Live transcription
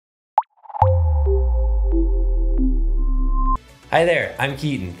Hi there, I'm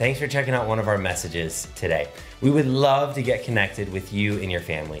Keaton. Thanks for checking out one of our messages today. We would love to get connected with you and your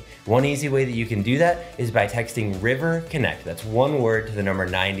family. One easy way that you can do that is by texting River Connect. That's one word to the number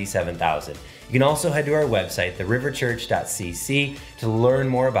 97,000. You can also head to our website, theriverchurch.cc, to learn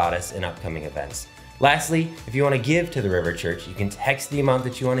more about us and upcoming events. Lastly, if you want to give to the River Church, you can text the amount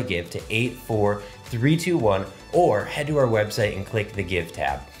that you want to give to 84321 or head to our website and click the Give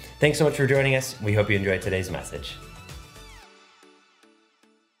tab. Thanks so much for joining us. We hope you enjoyed today's message.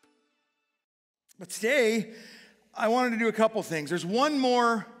 But today, I wanted to do a couple things. There's one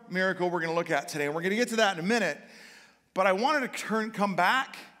more miracle we're going to look at today. We're going to get to that in a minute. But I wanted to come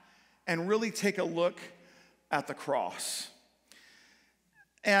back and really take a look at the cross.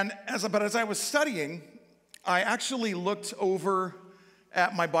 And as I was studying, I actually looked over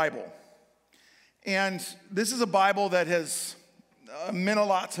at my Bible. And this is a Bible that has meant a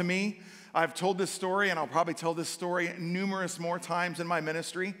lot to me. I've told this story, and I'll probably tell this story numerous more times in my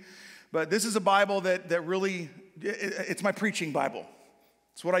ministry. But this is a Bible that really, it's my preaching Bible.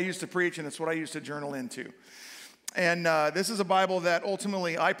 It's what I used to preach, and it's what I used to journal into. And this is a Bible that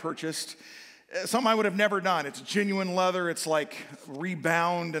ultimately I purchased. Something I would have never done. It's genuine leather. It's like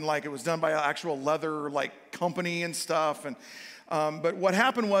rebound, and like it was done by an actual leather like company and stuff. And but what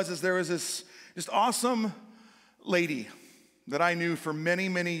happened was there was this awesome lady that I knew for many,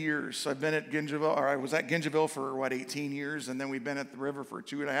 many years. I've been at Gingiville, or I was at Gingiville for 18 years, and then we've been at the river for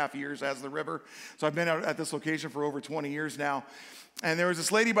 2.5 years as the river. So I've been at this location for over 20 years now. And there was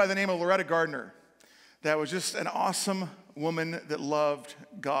this lady by the name of Loretta Gardner that was just an awesome woman that loved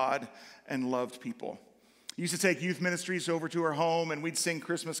God and loved people. Used to take youth ministries over to her home, and we'd sing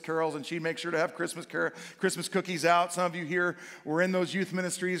Christmas carols, and she'd make sure to have Christmas cookies out. Some of you here were in those youth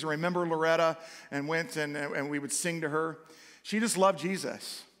ministries and remember Loretta and went and we would sing to her. She just loved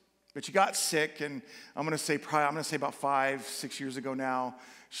Jesus, but she got sick, and I'm going to say about 5-6 years ago now,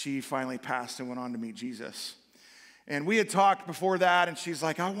 she finally passed and went on to meet Jesus. And we had talked before that, and she's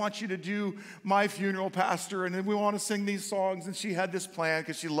like, I want you to do my funeral, Pastor, and then we want to sing these songs. And she had this plan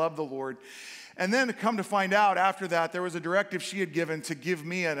because she loved the Lord. And then to come to find out after that, there was a directive she had given to give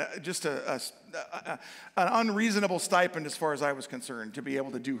me an unreasonable stipend as far as I was concerned to be able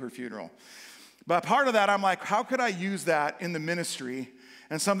to do her funeral. But part of that, I'm like, how could I use that in the ministry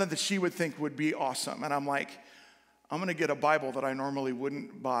and something that she would think would be awesome? And I'm like, I'm going to get a Bible that I normally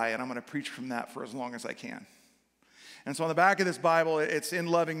wouldn't buy, and I'm going to preach from that for as long as I can. And so on the back of this Bible, it's in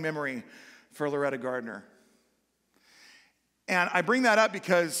loving memory for Loretta Gardner. And I bring that up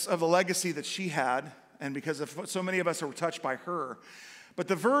because of the legacy that she had and because of so many of us were touched by her. But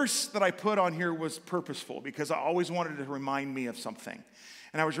the verse that I put on here was purposeful because I always wanted to remind me of something.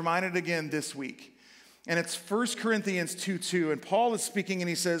 And I was reminded again this week. And it's 1 Corinthians 2:2. And Paul is speaking and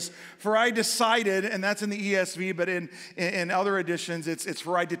he says, for I decided, and that's in the ESV, but in other editions, it's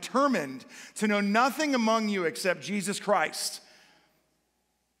for I determined to know nothing among you except Jesus Christ.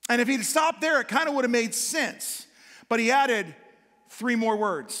 And if he'd stopped there, it kind of would have made sense. But he added 3 more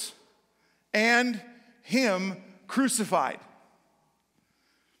words. And him crucified.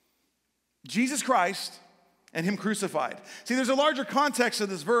 Jesus Christ and him crucified. See, there's a larger context of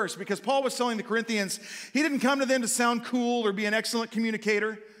this verse because Paul was telling the Corinthians he didn't come to them to sound cool or be an excellent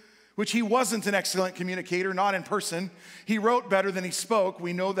communicator, which he wasn't an excellent communicator, not in person. He wrote better than he spoke.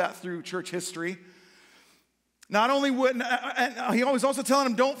 We know that through church history. Not only would, he was also telling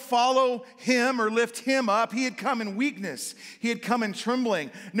them, don't follow him or lift him up. He had come in weakness. He had come in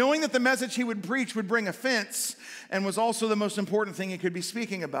trembling, knowing that the message he would preach would bring offense and was also the most important thing he could be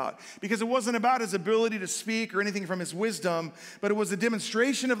speaking about. Because it wasn't about his ability to speak or anything from his wisdom, but it was a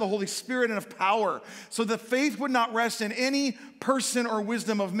demonstration of the Holy Spirit and of power. So the faith would not rest in any person or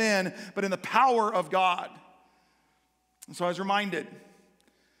wisdom of men, but in the power of God. And so I was reminded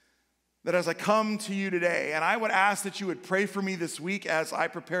that as I come to you today, and I would ask that you would pray for me this week as I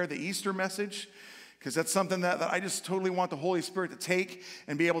prepare the Easter message, because that's something that I just totally want the Holy Spirit to take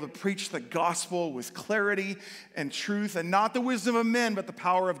and be able to preach the gospel with clarity and truth, and not the wisdom of men, but the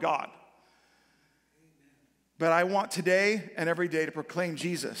power of God. Amen. But I want today and every day to proclaim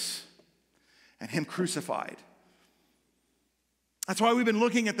Jesus and him crucified. That's why we've been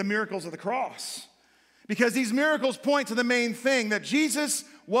looking at the miracles of the cross, because these miracles point to the main thing, that Jesus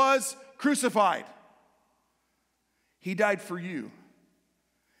was crucified. He died for you.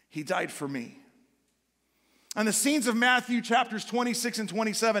 He died for me. And the scenes of Matthew chapters 26 and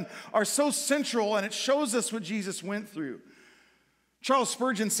 27 are so central, and it shows us what Jesus went through. Charles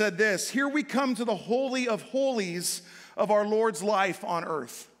Spurgeon said this, here we come to the holy of holies of our Lord's life on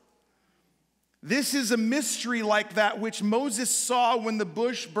earth. This is a mystery like that which Moses saw when the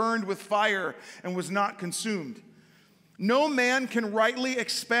bush burned with fire and was not consumed. No man can rightly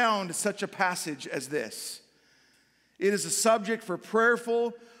expound such a passage as this. It is a subject for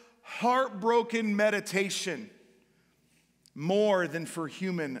prayerful, heartbroken meditation more than for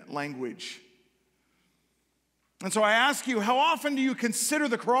human language. And so I ask you, how often do you consider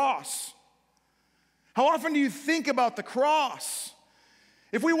the cross? How often do you think about the cross?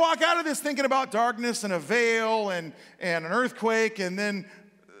 If we walk out of this thinking about darkness and a veil and an earthquake and then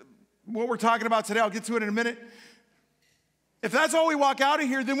what we're talking about today, I'll get to it in a minute. If that's all we walk out of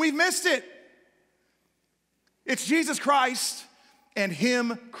here, then we've missed it. It's Jesus Christ and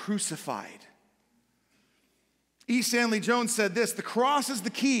Him crucified. E. Stanley Jones said this: the cross is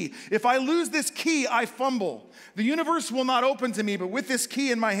the key. If I lose this key, I fumble. The universe will not open to me, but with this key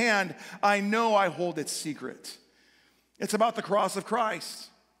in my hand, I know I hold its secret. It's about the cross of Christ.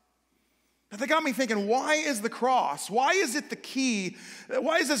 But that got me thinking, why is the cross? Why is it the key?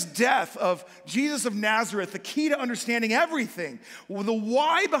 Why is this death of Jesus of Nazareth the key to understanding everything? Well, the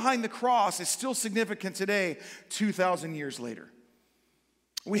why behind the cross is still significant today, 2,000 years later.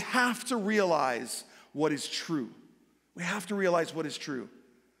 We have to realize what is true. We have to realize what is true.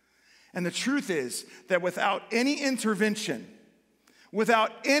 And the truth is that without any intervention,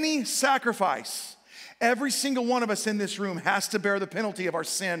 without any sacrifice, every single one of us in this room has to bear the penalty of our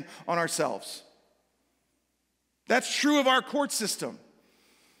sin on ourselves. That's true of our court system.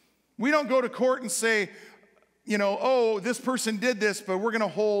 We don't go to court and say, oh, this person did this, but we're going to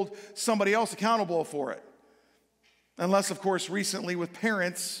hold somebody else accountable for it. Unless, of course, recently with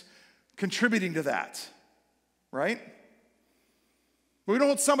parents contributing to that, right? But we don't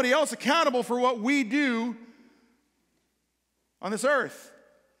hold somebody else accountable for what we do on this earth.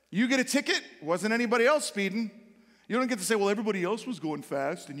 You get a ticket, wasn't anybody else speeding. You don't get to say, well, everybody else was going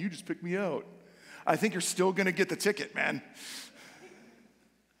fast and you just picked me out. I think you're still going to get the ticket, man.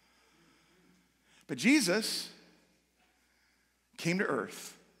 But Jesus came to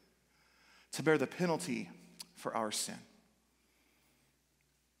earth to bear the penalty for our sin.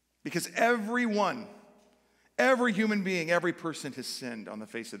 Because everyone, every human being, every person has sinned on the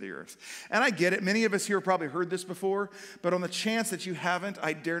face of the earth. And I get it. Many of us here have probably heard this before, but on the chance that you haven't,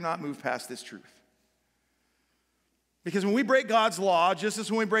 I dare not move past this truth. Because when we break God's law, just as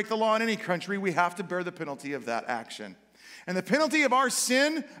when we break the law in any country, we have to bear the penalty of that action. And the penalty of our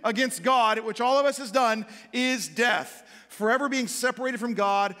sin against God, which all of us has done, is death. Forever being separated from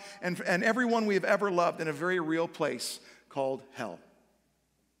God and everyone we have ever loved in a very real place called hell.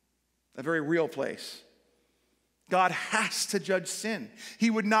 A very real place. God has to judge sin. He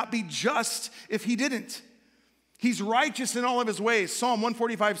would not be just if He didn't. He's righteous in all of His ways. Psalm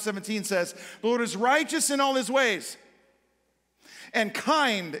 145:17 says, the Lord is righteous in all His ways and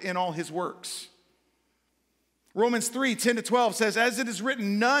kind in all His works. Romans 3:10-12 says, as it is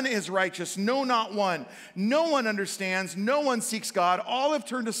written, none is righteous, no, not one. No one understands, no one seeks God. All have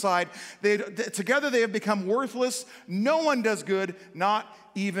turned aside. Together they have become worthless. No one does good, not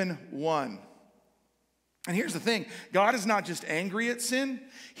even one. And here's the thing. God is not just angry at sin.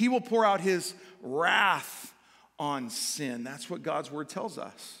 He will pour out His wrath on sin. That's what God's word tells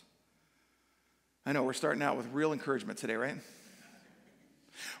us. I know we're starting out with real encouragement today, right?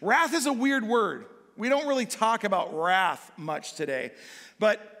 Wrath is a weird word. We don't really talk about wrath much today.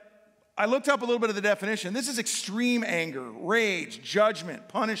 But I looked up a little bit of the definition. This is extreme anger, rage, judgment,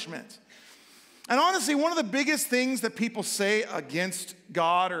 punishment. And honestly, one of the biggest things that people say against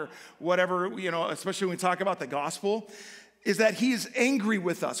God or whatever, especially when we talk about the gospel, is that He is angry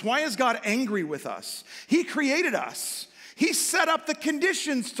with us. Why is God angry with us? He created us. He set up the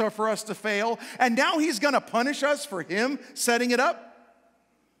conditions for us to fail, and now He's going to punish us for Him setting it up?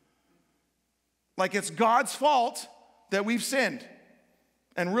 Like it's God's fault that we've sinned.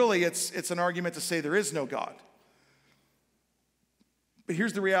 And really, it's an argument to say there is no God. But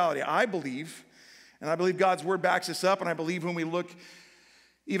here's the reality. I believe God's word backs us up, and I believe when we look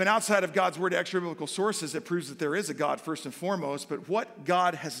even outside of God's word to extra-biblical sources, it proves that there is a God first and foremost. But what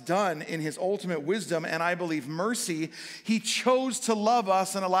God has done in His ultimate wisdom, and I believe mercy, He chose to love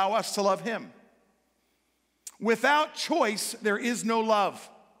us and allow us to love Him. Without choice, there is no love.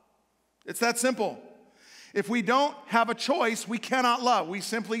 It's that simple. If we don't have a choice, we cannot love. We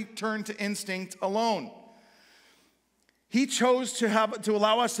simply turn to instinct alone. He chose to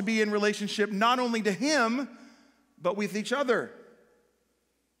allow us to be in relationship not only to Him, but with each other.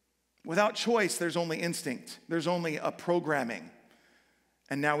 Without choice, there's only instinct. There's only a programming.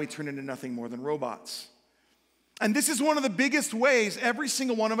 And now we turn into nothing more than robots. And this is one of the biggest ways every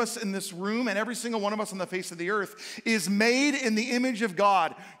single one of us in this room and every single one of us on the face of the earth is made in the image of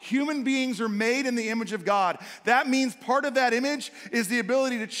God. Human beings are made in the image of God. That means part of that image is the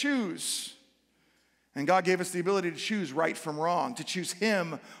ability to choose. And God gave us the ability to choose right from wrong, to choose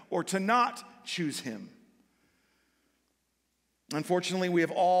him or to not choose him. Unfortunately, we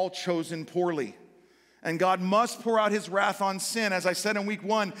have all chosen poorly. And God must pour out his wrath on sin. As I said in week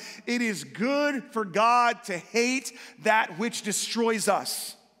 1, it is good for God to hate that which destroys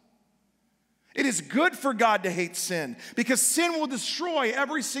us. It is good for God to hate sin because sin will destroy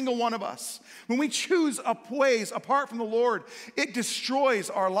every single one of us. When we choose ways apart from the Lord, it destroys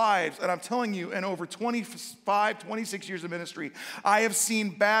our lives. And I'm telling you, in over 25, 26 years of ministry, I have seen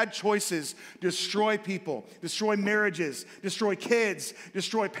bad choices destroy people, destroy marriages, destroy kids,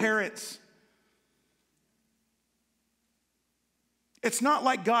 destroy parents. It's not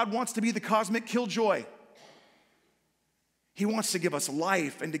like God wants to be the cosmic killjoy. He wants to give us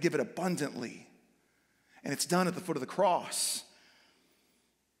life and to give it abundantly. And it's done at the foot of the cross.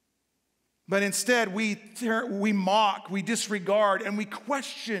 But instead, we mock, we disregard, and we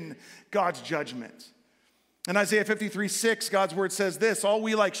question God's judgment. In Isaiah 53:6, God's word says this, all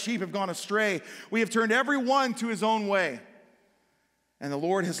we like sheep have gone astray. We have turned every one to his own way. And the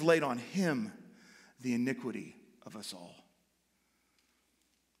Lord has laid on him the iniquity of us all.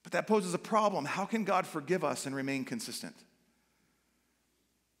 But that poses a problem. How can God forgive us and remain consistent?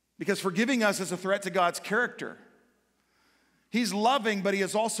 Because forgiving us is a threat to God's character. He's loving, but he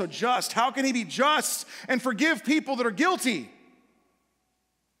is also just. How can he be just and forgive people that are guilty?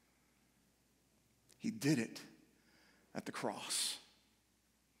 He did it at the cross.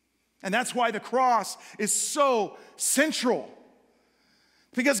 And that's why the cross is so central.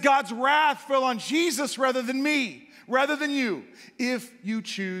 Because God's wrath fell on Jesus rather than me, rather than you, if you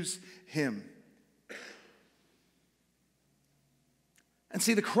choose him. And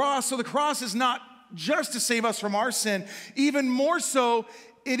see, the cross is not just to save us from our sin. Even more so,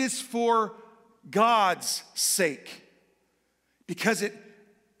 it is for God's sake. Because it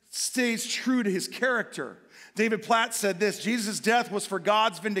stays true to his character. David Platt said this, Jesus' death was for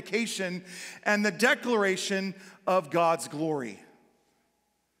God's vindication and the declaration of God's glory.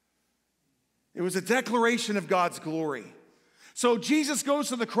 It was a declaration of God's glory. So Jesus goes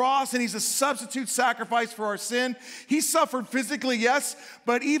to the cross and he's a substitute sacrifice for our sin. He suffered physically, yes,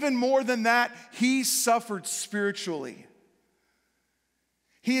 but even more than that, he suffered spiritually.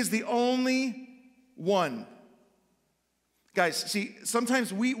 He is the only one. Guys, see,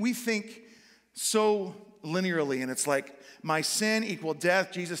 sometimes we think so linearly, and it's like, my sin equal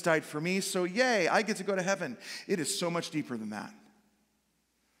death, Jesus died for me, so yay, I get to go to heaven. It is so much deeper than that.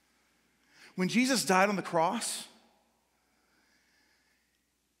 When Jesus died on the cross,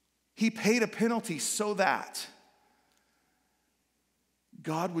 he paid a penalty so that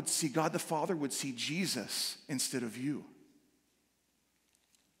God the Father would see Jesus instead of you.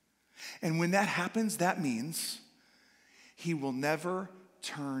 And when that happens, that means he will never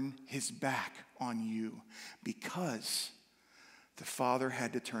turn his back on you because the Father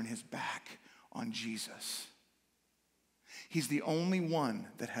had to turn his back on Jesus. He's the only one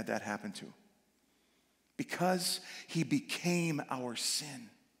that had that happen to. Because he became our sin.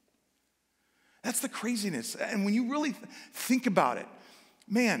 That's the craziness. And when you really think about it,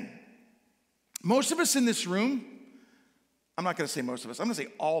 man, most of us in this room, I'm not going to say most of us, I'm going to say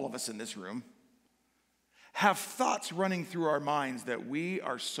all of us in this room, have thoughts running through our minds that we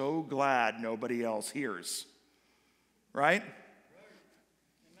are so glad nobody else hears. Right?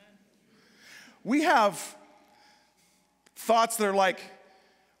 We have thoughts that are like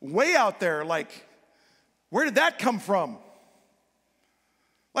way out there, like, where did that come from?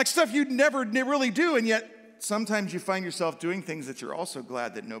 Like stuff you'd never really do, and yet sometimes you find yourself doing things that you're also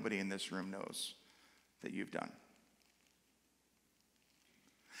glad that nobody in this room knows that you've done.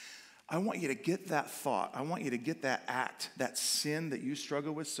 I want you to get that thought. I want you to get that act, that sin that you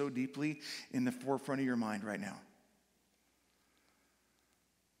struggle with so deeply in the forefront of your mind right now.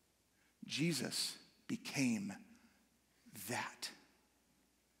 Jesus became that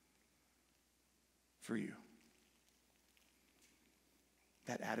for you.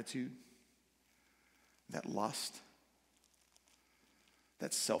 That attitude, that lust,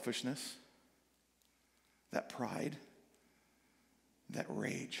 that selfishness, that pride, that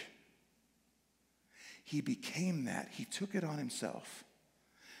rage. He became that. He took it on himself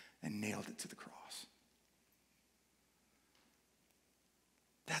and nailed it to the cross.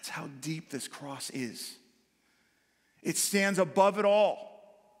 That's how deep this cross is. It stands above it all.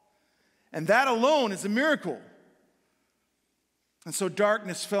 And that alone is a miracle. And so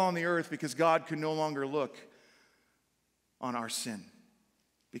darkness fell on the earth because God could no longer look on our sin,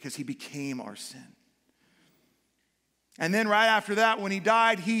 because he became our sin. And then right after that, when he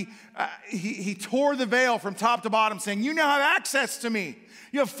died, he tore the veil from top to bottom, saying, you now have access to me.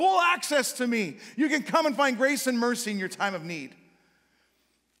 You have full access to me. You can come and find grace and mercy in your time of need.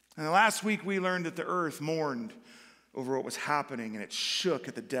 And last week, we learned that the earth mourned over what was happening, and it shook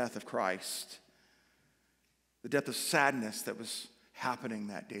at the death of Christ. The death of sadness that was happening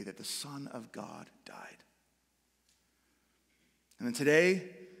that day, that the Son of God died. And then today,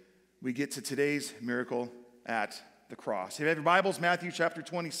 we get to today's miracle at the cross. If you have your Bibles, Matthew chapter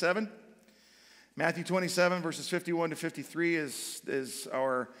 27. Matthew 27, verses 51 to 53 is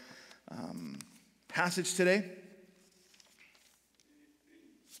our passage today.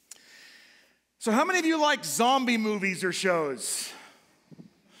 So how many of you like zombie movies or shows?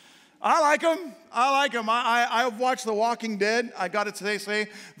 I like them. I've watched The Walking Dead. I got to say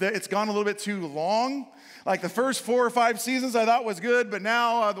that it's gone a little bit too long. Like the first 4 or 5 seasons I thought was good, but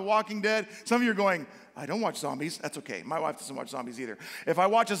now The Walking Dead, some of you are going, I don't watch zombies. That's okay. My wife doesn't watch zombies either. If I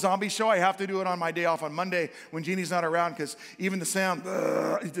watch a zombie show, I have to do it on my day off on Monday when Jeannie's not around, because even the sound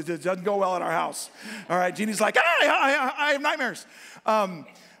it doesn't go well at our house. All right, Jeannie's like, I have nightmares.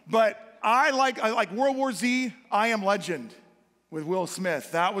 But I like World War Z, I Am Legend with Will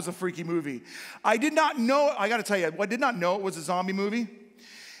Smith. That was a freaky movie. I did not know, I got to tell you, I did not know it was a zombie movie.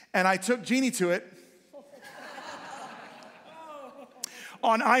 And I took Jeannie to it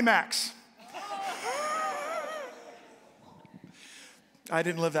on IMAX. I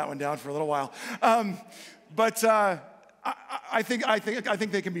didn't live that one down for a little while. But I think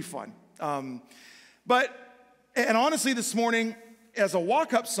they can be fun. And honestly, this morning, as a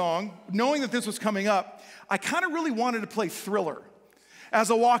walk-up song, knowing that this was coming up, I kind of really wanted to play Thriller as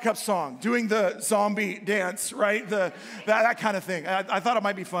a walk-up song, doing the zombie dance, right? That kind of thing. I thought it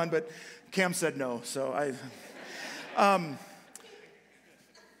might be fun, but Cam said no, so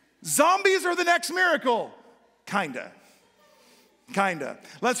zombies are the next miracle. Kinda.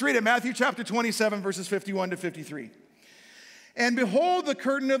 Let's read it. Matthew chapter 27, verses 51 to 53. And behold, the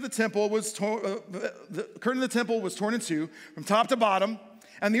curtain of the temple was torn in two from top to bottom,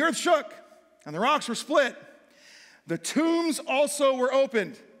 and the earth shook, and the rocks were split. The tombs also were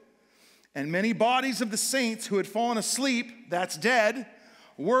opened, and many bodies of the saints who had fallen asleep, that's dead,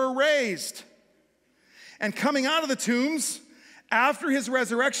 were raised. And coming out of the tombs, after his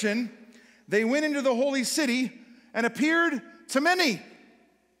resurrection, they went into the holy city and appeared to many.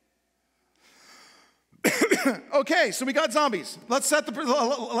 Okay, so we got zombies. Let's set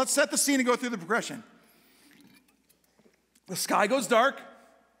the scene and go through the progression. The sky goes dark.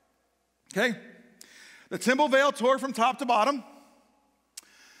 Okay. The temple veil tore from top to bottom.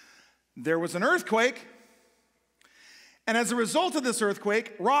 There was an earthquake. And as a result of this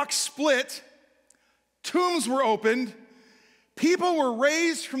earthquake, rocks split, tombs were opened, people were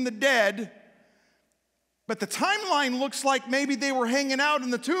raised from the dead, but the timeline looks like maybe they were hanging out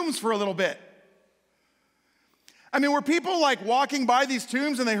in the tombs for a little bit. I mean, were people like walking by these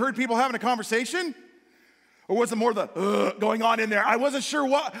tombs and they heard people having a conversation? Or was it more the going on in there? I wasn't sure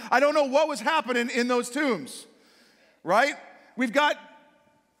I don't know what was happening in those tombs, right? We've got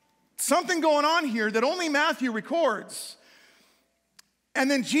something going on here that only Matthew records. And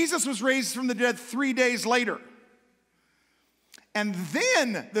then Jesus was raised from the dead 3 days later. And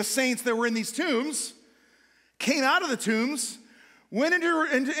then the saints that were in these tombs came out of the tombs, went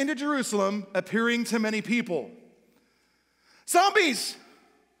into Jerusalem, appearing to many people. Zombies!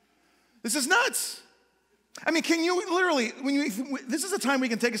 This is nuts. I mean, can you literally, this is a time we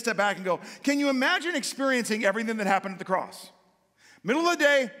can take a step back and go, can you imagine experiencing everything that happened at the cross? Middle of the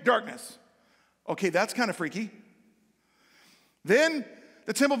day, darkness. Okay, that's kind of freaky. Then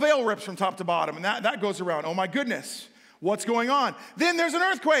the temple veil rips from top to bottom, and that goes around. Oh my goodness, what's going on? Then there's an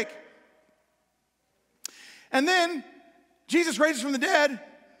earthquake. And then Jesus raises from the dead,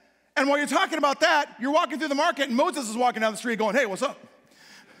 and while you're talking about that, you're walking through the market, and Moses is walking down the street going, hey, what's up?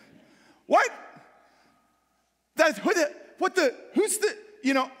 What? Who's the,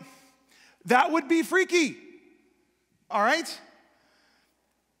 that would be freaky. All right?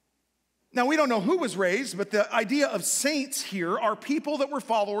 Now, we don't know who was raised, but the idea of saints here are people that were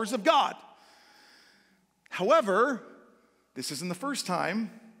followers of God. However, this isn't the first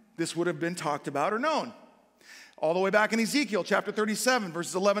time this would have been talked about or known. All the way back in Ezekiel chapter 37,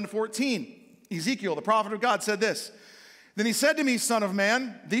 verses 11 to 14. Ezekiel, the prophet of God, said this. Then he said to me, son of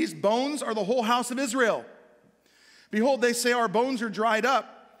man, these bones are the whole house of Israel. Behold, they say our bones are dried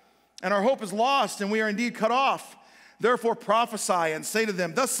up, and our hope is lost, and we are indeed cut off. Therefore prophesy and say to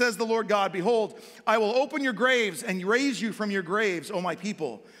them, thus says the Lord God, behold, I will open your graves and raise you from your graves, O my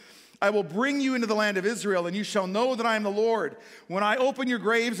people. I will bring you into the land of Israel, and you shall know that I am the Lord, when I open your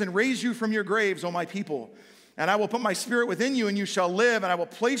graves and raise you from your graves, O my people. And I will put my spirit within you, and you shall live, and I will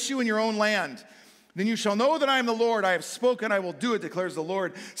place you in your own land. Then you shall know that I am the Lord. I have spoken, I will do it, declares the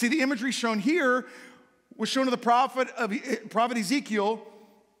Lord. See, the imagery shown here was shown to the prophet Ezekiel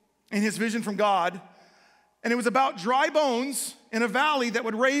in his vision from God. And it was about dry bones in a valley that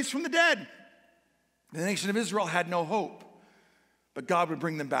would raise from the dead. The nation of Israel had no hope, but God would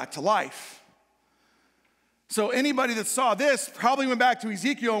bring them back to life. So anybody that saw this probably went back to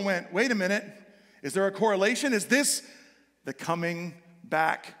Ezekiel and went, wait a minute, is there a correlation? Is this the coming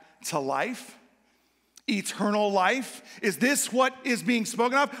back to life? Eternal life? Is this what is being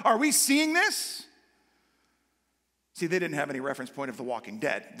spoken of? Are we seeing this? See, they didn't have any reference point of the walking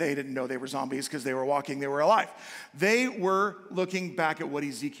dead. They didn't know they were zombies because they were walking, they were alive. They were looking back at what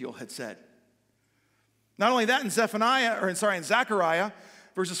Ezekiel had said. Not only that, in Zechariah,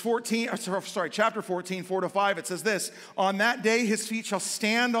 chapter 14, 4-5, it says this, on that day his feet shall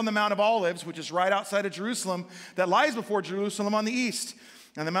stand on the Mount of Olives, which is right outside of Jerusalem, that lies before Jerusalem on the east.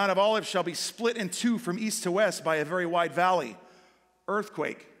 And the Mount of Olives shall be split in two from east to west by a very wide valley.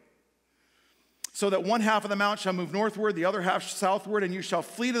 Earthquake. So that one half of the mount shall move northward, the other half southward, and you shall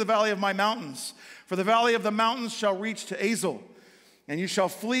flee to the valley of my mountains. For the valley of the mountains shall reach to Azel. And you shall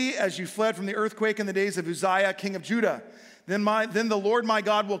flee as you fled from the earthquake in the days of Uzziah, king of Judah. Then the Lord my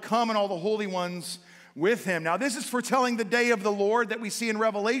God will come, and all the holy ones with him. Now this is foretelling the day of the Lord that we see in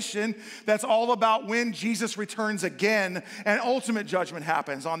Revelation. That's all about when Jesus returns again and ultimate judgment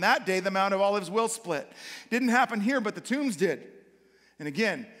happens. On that day, the Mount of Olives will split. Didn't happen here, but the tombs did. And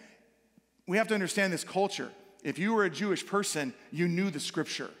again, we have to understand this culture. If you were a Jewish person, you knew the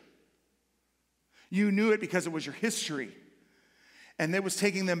scripture. You knew it because it was your history. And it was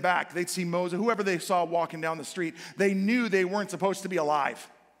taking them back. They'd see Moses, whoever they saw walking down the street, they knew they weren't supposed to be alive.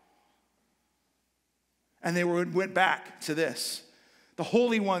 And they went back to this. The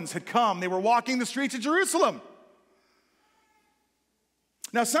holy ones had come. They were walking the streets of Jerusalem.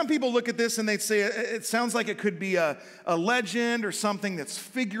 Now, some people look at this and they'd say it sounds like it could be a legend or something that's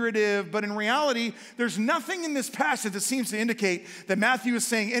figurative, but in reality, there's nothing in this passage that seems to indicate that Matthew is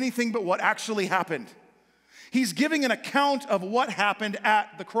saying anything but what actually happened. He's giving an account of what happened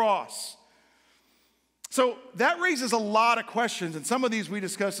at the cross. So that raises a lot of questions, and some of these we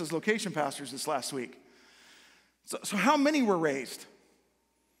discussed as location pastors this last week. So how many were raised?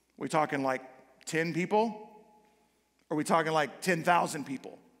 Are we talking like 10 people? Or are we talking like 10,000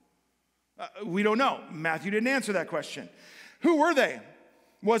 people? We don't know. Matthew didn't answer that question. Who were they?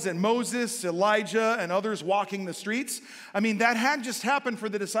 Was it Moses, Elijah, and others walking the streets? I mean, that had just happened for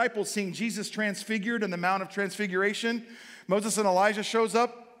the disciples seeing Jesus transfigured in the Mount of Transfiguration. Moses and Elijah shows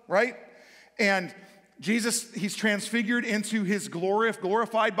up, right? And Jesus, he's transfigured into his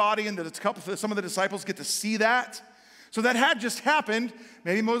glorified body, and some of the disciples get to see that. So that had just happened.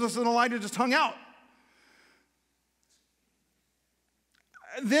 Maybe Moses and Elijah just hung out.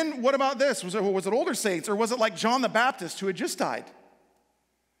 Then what about this? Was it older saints, or was it like John the Baptist who had just died?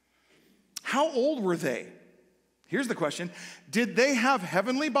 How old were they? Here's the question. Did they have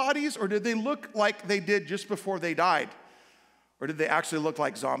heavenly bodies, or did they look like they did just before they died? Or did they actually look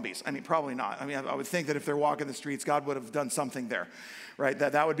like zombies? I mean, probably not. I mean, I would think that if they're walking the streets, God would have done something there, right?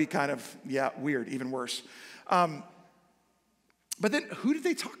 That would be kind of, weird, even worse. But then who did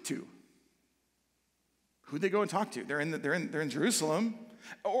they talk to? Who did they go and talk to? They're in Jerusalem.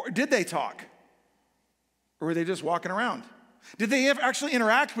 Or did they talk? Or were they just walking around? Did they ever actually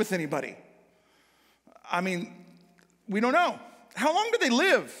interact with anybody? I mean, we don't know. How long did they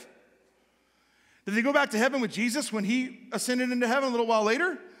live? Did they go back to heaven with Jesus when he ascended into heaven a little while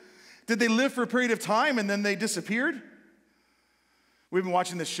later? Did they live for a period of time and then they disappeared? We've been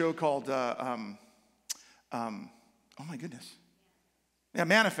watching this show called, oh my goodness. Yeah,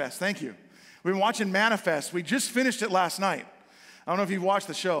 Manifest, thank you. We've been watching Manifest. We just finished it last night. I don't know if you've watched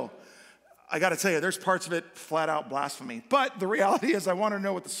the show. I got to tell you, there's parts of it flat out blasphemy. But the reality is I want to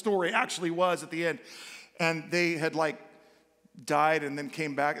know what the story actually was at the end. And they had died and then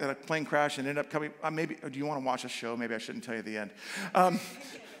came back at a plane crash and ended up coming. Maybe, do you want to watch a show? Maybe I shouldn't tell you the end.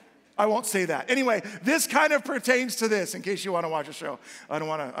 I won't say that. Anyway, this kind of pertains to this in case you want to watch a show. I don't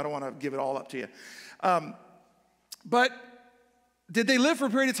want to give it all up to you. But did they live for a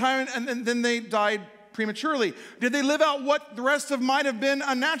period of time and then they died prematurely? Did they live out what the rest of might have been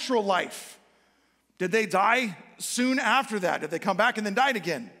a natural life? Did they die soon after that? Did they come back and then died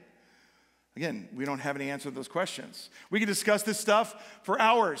again? Again, we don't have any answer to those questions. We could discuss this stuff for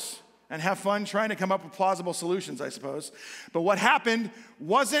hours and have fun trying to come up with plausible solutions, I suppose. But what happened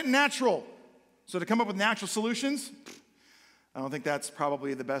wasn't natural. So to come up with natural solutions, I don't think that's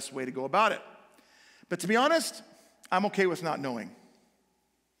probably the best way to go about it. But to be honest, I'm okay with not knowing.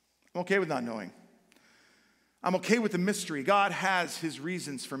 I'm okay with not knowing. I'm okay with the mystery. God has his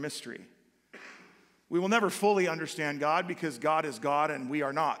reasons for mystery. We will never fully understand God because God is God and we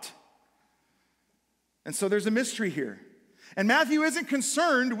are not. And so there's a mystery here. And Matthew isn't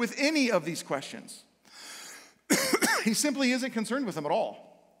concerned with any of these questions. He simply isn't concerned with them at all.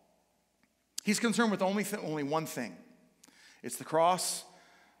 He's concerned with only one thing. It's the cross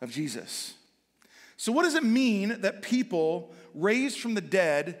of Jesus. So what does it mean that people raised from the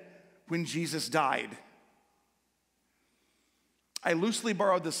dead when Jesus died? I loosely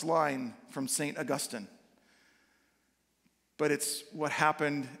borrowed this line from St. Augustine, but it's what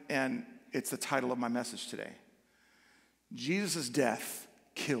happened and it's the title of my message today. Jesus' death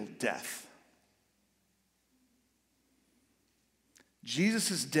killed death.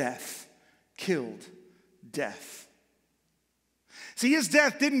 Jesus' death killed death. See, his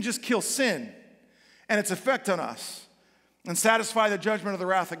death didn't just kill sin and its effect on us and satisfy the judgment of the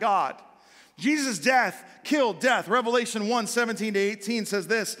wrath of God. Jesus' death killed death. Revelation 1:17-18 says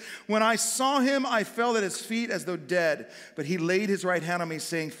this, "When I saw him, I fell at his feet as though dead. But he laid his right hand on me,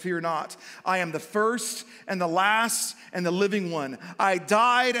 saying, 'Fear not. I am the first and the last and the living one. I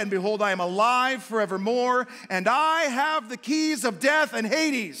died, and behold, I am alive forevermore, and I have the keys of death and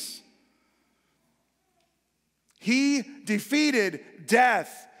Hades.'" He defeated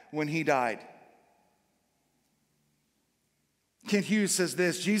death when he died. Kent Hughes says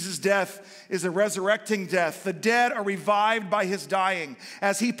this, "Jesus' death is a resurrecting death. The dead are revived by his dying.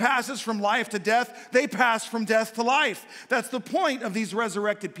 As he passes from life to death, they pass from death to life." That's the point of these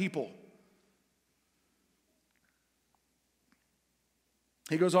resurrected people.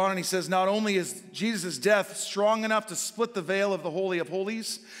 He goes on and he says, not only is Jesus' death strong enough to split the veil of the Holy of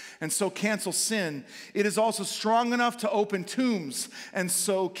Holies and so cancel sin, it is also strong enough to open tombs and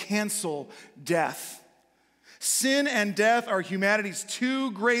so cancel death. Sin and death are humanity's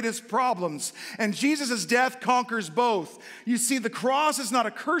two greatest problems, and Jesus' death conquers both. You see, the cross is not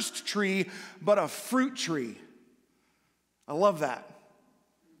a cursed tree, but a fruit tree. I love that.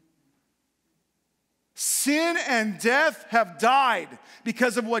 Sin and death have died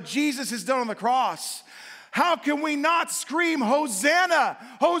because of what Jesus has done on the cross. How can we not scream, "Hosanna,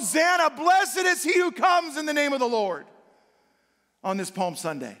 Hosanna, blessed is he who comes in the name of the Lord," on this Palm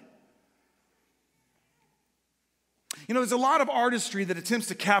Sunday? You know, there's a lot of artistry that attempts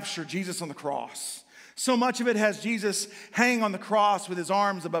to capture Jesus on the cross. So much of it has Jesus hanging on the cross with his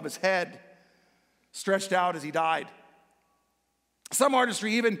arms above his head, stretched out as he died. Some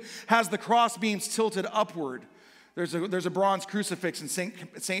artistry even has the cross beams tilted upward. There's a bronze crucifix in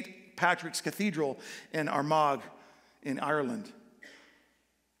St. Patrick's Cathedral in Armagh in Ireland.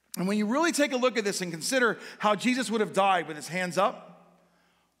 And when you really take a look at this and consider how Jesus would have died with his hands up,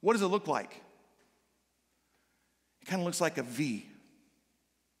 what does it look like? It kind of looks like a V.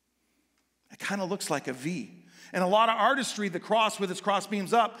 It kind of looks like a V. And a lot of artistry, the cross with its cross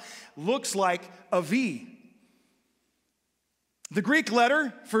beams up, looks like a V. The Greek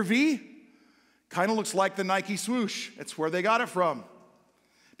letter for V kind of looks like the Nike swoosh. It's where they got it from.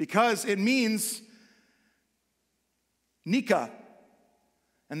 Because it means Nika.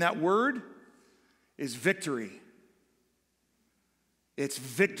 And that word is victory. It's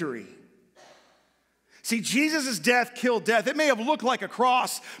victory. See, Jesus' death killed death. It may have looked like a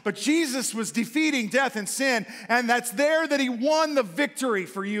cross, but Jesus was defeating death and sin, and that's there that he won the victory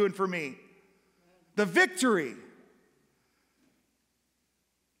for you and for me. The victory.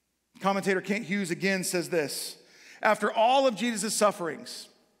 Commentator Kent Hughes again says this, after all of Jesus' sufferings,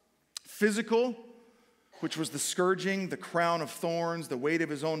 physical, which was the scourging, the crown of thorns, the weight of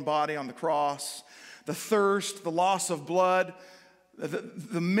his own body on the cross, the thirst, the loss of blood,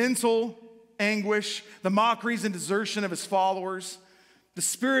 the mental anguish, the mockeries and desertion of his followers, the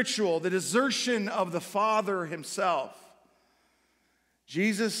spiritual, the desertion of the Father himself.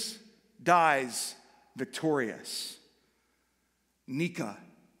 Jesus dies victorious. Nika,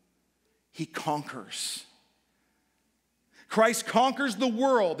 he conquers. Christ conquers the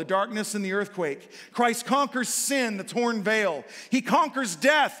world, the darkness and the earthquake. Christ conquers sin, the torn veil. He conquers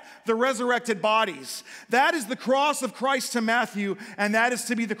death, the resurrected bodies. That is the cross of Christ to Matthew, and that is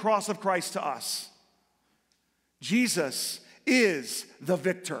to be the cross of Christ to us. Jesus is the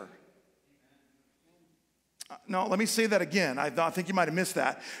victor. No, let me say that again. I think you might have missed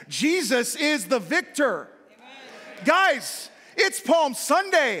that. Jesus is the victor. Amen. Guys, it's Palm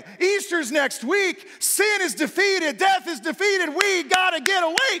Sunday. Easter's next week. Sin is defeated. Death is defeated. We got to get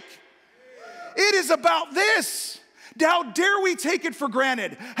awake. It is about this. How dare we take it for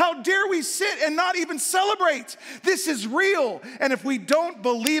granted? How dare we sit and not even celebrate? This is real. And if we don't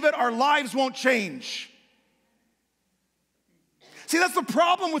believe it, our lives won't change. See, that's the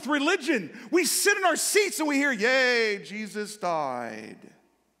problem with religion. We sit in our seats and we hear, yay, Jesus died.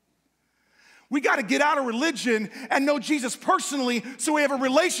 We got to get out of religion and know Jesus personally so we have a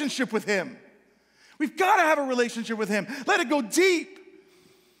relationship with him. We've got to have a relationship with him. Let it go deep.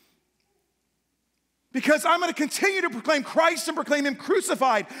 Because I'm going to continue to proclaim Christ and proclaim him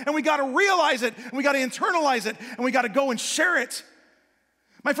crucified. And we got to realize it, and we got to internalize it, and we got to go and share it.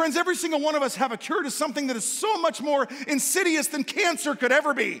 My friends, every single one of us have a cure to something that is so much more insidious than cancer could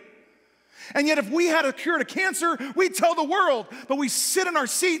ever be. And yet if we had a cure to cancer, we'd tell the world, but we sit in our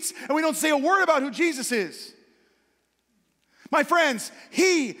seats and we don't say a word about who Jesus is. My friends,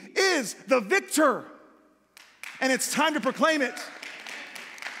 he is the victor, and it's time to proclaim it.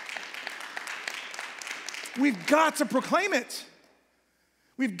 We've got to proclaim it.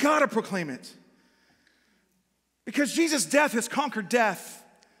 We've got to proclaim it. Because Jesus' death has conquered death.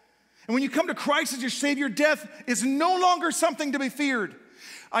 And when you come to Christ as your Savior, death is no longer something to be feared.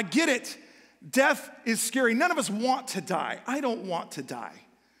 I get it. Death is scary. None of us want to die. I don't want to die.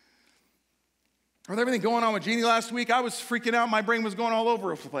 With everything going on with Jeannie last week, I was freaking out. My brain was going all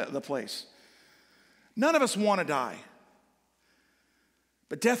over the place. None of us want to die.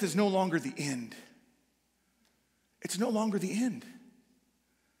 But death is no longer the end. It's no longer the end.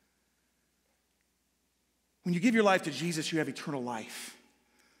 When you give your life to Jesus, you have eternal life.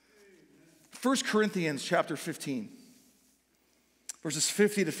 1 Corinthians chapter 15, verses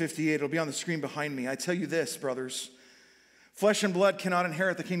 50 to 58. It'll be on the screen behind me. I tell you this, brothers. Flesh and blood cannot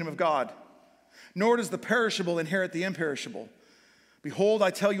inherit the kingdom of God, nor does the perishable inherit the imperishable. Behold, I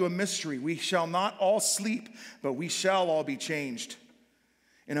tell you a mystery. We shall not all sleep, but we shall all be changed.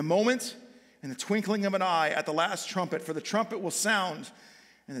 In a moment, in the twinkling of an eye, at the last trumpet, for the trumpet will sound,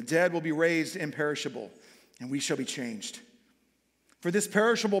 and the dead will be raised imperishable, and we shall be changed. For this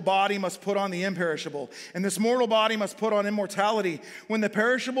perishable body must put on the imperishable, and this mortal body must put on immortality. When the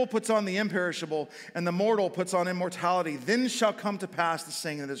perishable puts on the imperishable, and the mortal puts on immortality, then shall come to pass the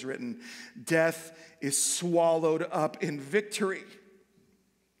saying that is written, death is swallowed up in victory.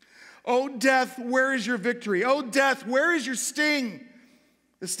 O death, where is your victory? O death, where is your sting?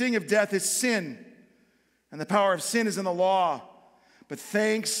 The sting of death is sin, and the power of sin is in the law. But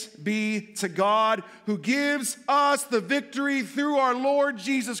thanks be to God who gives us the victory through our Lord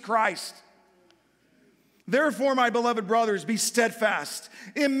Jesus Christ. Therefore, my beloved brothers, be steadfast,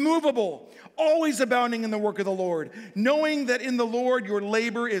 immovable, always abounding in the work of the Lord, knowing that in the Lord your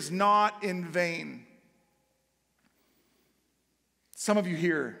labor is not in vain. Some of you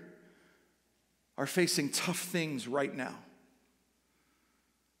here are facing tough things right now.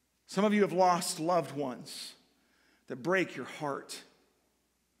 Some of you have lost loved ones that break your heart.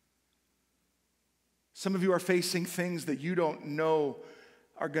 Some of you are facing things that you don't know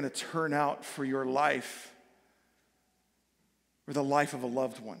are going to turn out for your life or the life of a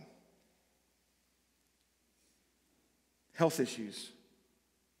loved one. Health issues.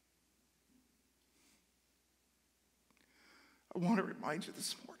 I want to remind you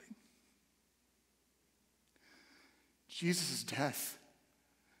this morning, Jesus' death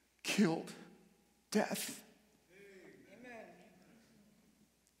killed death. Amen.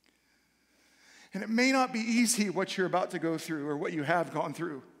 And it may not be easy what you're about to go through or what you have gone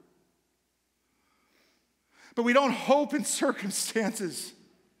through. But we don't hope in circumstances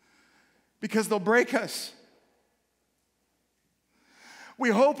because they'll break us.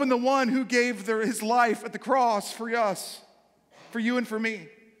 We hope in the one who gave his life at the cross for us, for you and for me. Amen.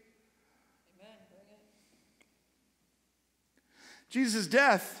 Jesus'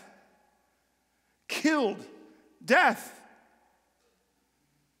 death killed death.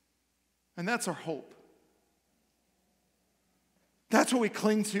 And that's our hope. That's what we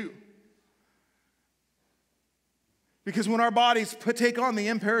cling to. Because when our bodies take on the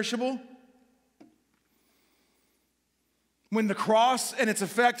imperishable, when the cross and its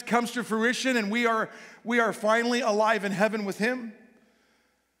effect comes to fruition and we are finally alive in heaven with him,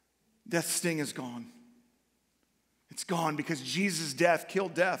 death's sting is gone. It's gone because Jesus' death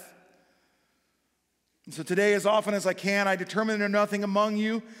killed death. And so today, as often as I can, I determine there's nothing among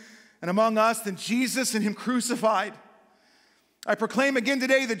you and among us than Jesus and him crucified. I proclaim again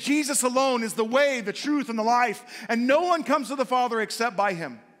today that Jesus alone is the way, the truth, and the life, and no one comes to the Father except by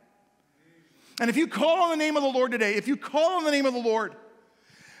him. And if you call on the name of the Lord today, if you call on the name of the Lord,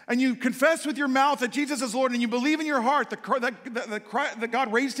 and you confess with your mouth that Jesus is Lord, and you believe in your heart that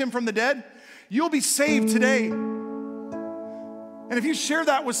God raised him from the dead, you'll be saved today. And if you share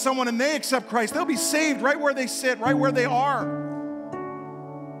that with someone and they accept Christ, they'll be saved right where they sit, right where they are.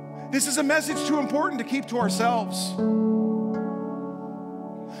 This is a message too important to keep to ourselves.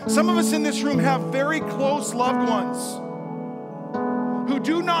 Some of us in this room have very close loved ones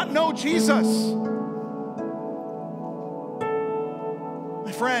do not know Jesus.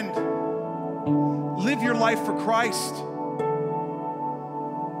 My friend, live your life for Christ.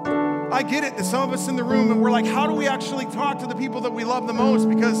 I get it that some of us in the room, and we're like, how do we actually talk to the people that we love the most?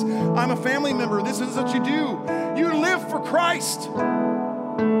 Because I'm a family member. This is what you do. You live for Christ.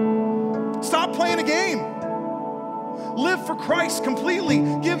 Stop playing a game. Live for Christ completely.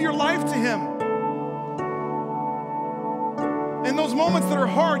 Give your life to Him. In those moments that are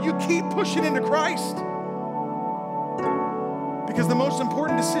hard, you keep pushing into Christ. Because the most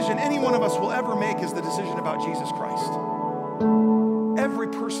important decision any one of us will ever make is the decision about Jesus Christ. Every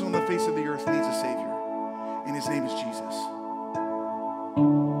person on the face of the earth needs a Savior, and His name is Jesus.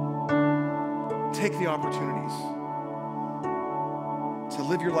 Take the opportunities to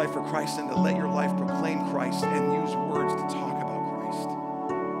live your life for Christ and to let your life proclaim Christ and use words to talk about Christ.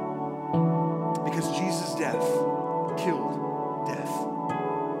 Because Jesus' death killed death.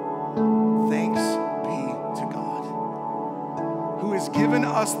 Thanks be to God, who has given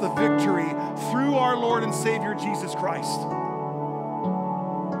us the victory through our Lord and Savior Jesus Christ.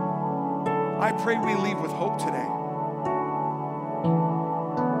 I pray we leave with hope today.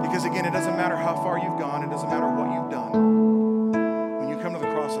 Because again, it doesn't matter how far you've gone, it doesn't matter what you've done. When you come to the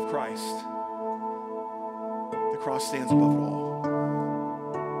cross of Christ, the cross stands above it all.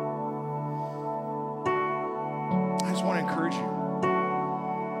 I just want to encourage you.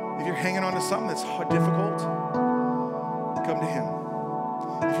 If you're hanging on to something that's difficult, come to Him.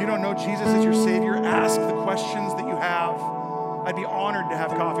 If you don't know Jesus as your Savior, ask the questions that you have. I'd be honored to have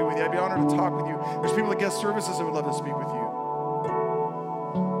coffee with you. I'd be honored to talk with you. There's people at guest services that would love to speak with you.